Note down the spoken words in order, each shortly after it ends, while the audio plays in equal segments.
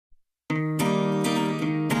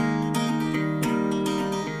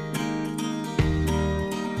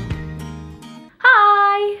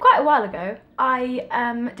while ago, I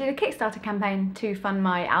did a Kickstarter campaign to fund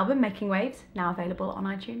my album, Making Waves, now available on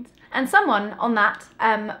iTunes. And someone on that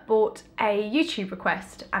bought a YouTube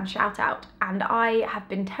request and shout out, and I have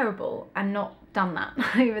been terrible and not done that,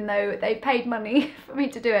 even though they paid money for me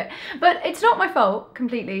to do it. But it's not my fault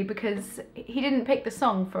completely, because he didn't pick the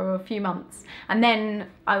song for a few months, and then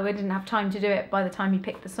I didn't have time to do it by the time he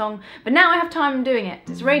picked the song. But now I have time doing it.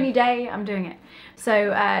 It's a rainy day, I'm doing it.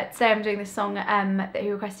 So today I'm doing this song that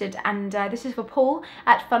he requested, and this is for Paul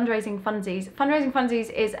at Fundraising Funsies. Fundraising Funsies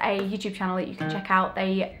is a YouTube channel that you can check out.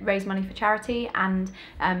 They raise money for charity, and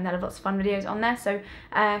they have lots of fun videos on there. So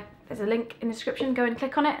there's a link in the description, go and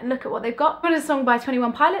click on it and look at what they've got. It's a song by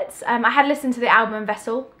 21 Pilots. I had listened to the album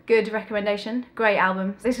Vessel, good recommendation, great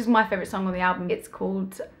album. This is my favourite song on the album. It's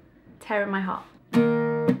called Tear in My Heart.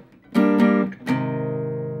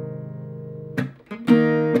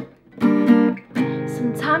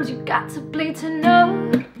 Sometimes you got to bleed to know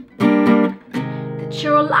that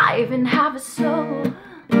you're alive and have a soul.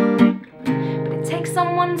 But it takes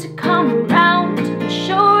someone to come around and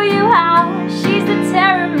show you how. She's the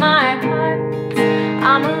tear in my heart.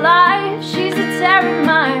 I'm alive, she's the tear in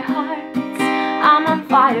my heart. I'm on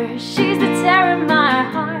fire, she's the tear in my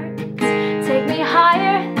heart. Take me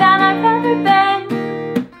higher than I've ever been.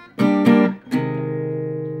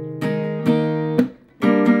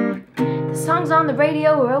 The songs on the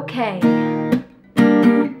radio are okay,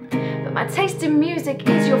 but my taste in music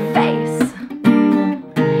is your face.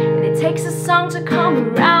 And it takes a song to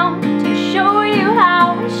come around to show you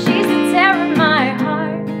how. She's the tear in my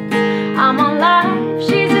heart. I'm alive,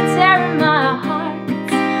 she's the tear in my heart.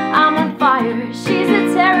 I'm on fire, she's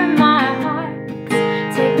the tear in my heart.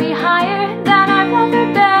 Take me higher than I've ever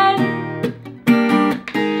been.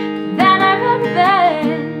 Than I've ever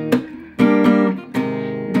been.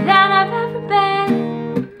 Than I've ever been.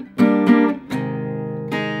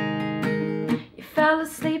 You fell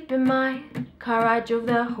asleep in my car, I drove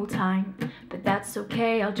the whole time. But that's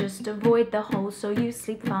okay, I'll just avoid the hole so you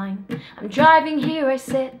sleep fine. I'm driving, here I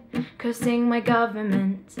sit, cursing my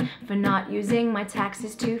government for not using my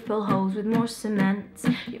taxes to fill holes with more cement.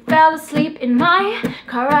 You fell asleep in my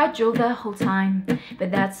car, I drove the whole time.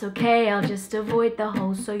 But that's okay, I'll just avoid the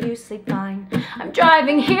hole so you sleep fine. I'm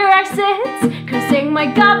driving, here I sit, cursing my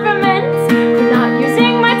government for not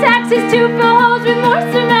using my taxes to fill holes with more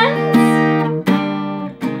cement.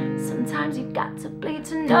 Sometimes you got to bleed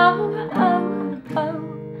to know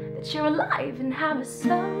that you're alive and have a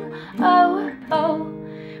soul.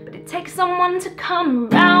 But it takes someone to come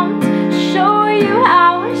around to show you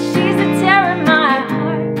how. She's the tear in my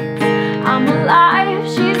heart. I'm alive,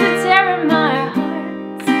 she's the tear in my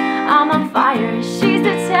heart. I'm on fire, she's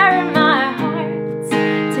the tear in my heart.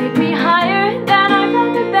 Take me higher than I've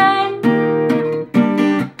ever been.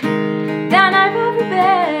 Than I've ever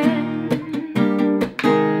been.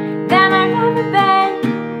 Than I've ever been.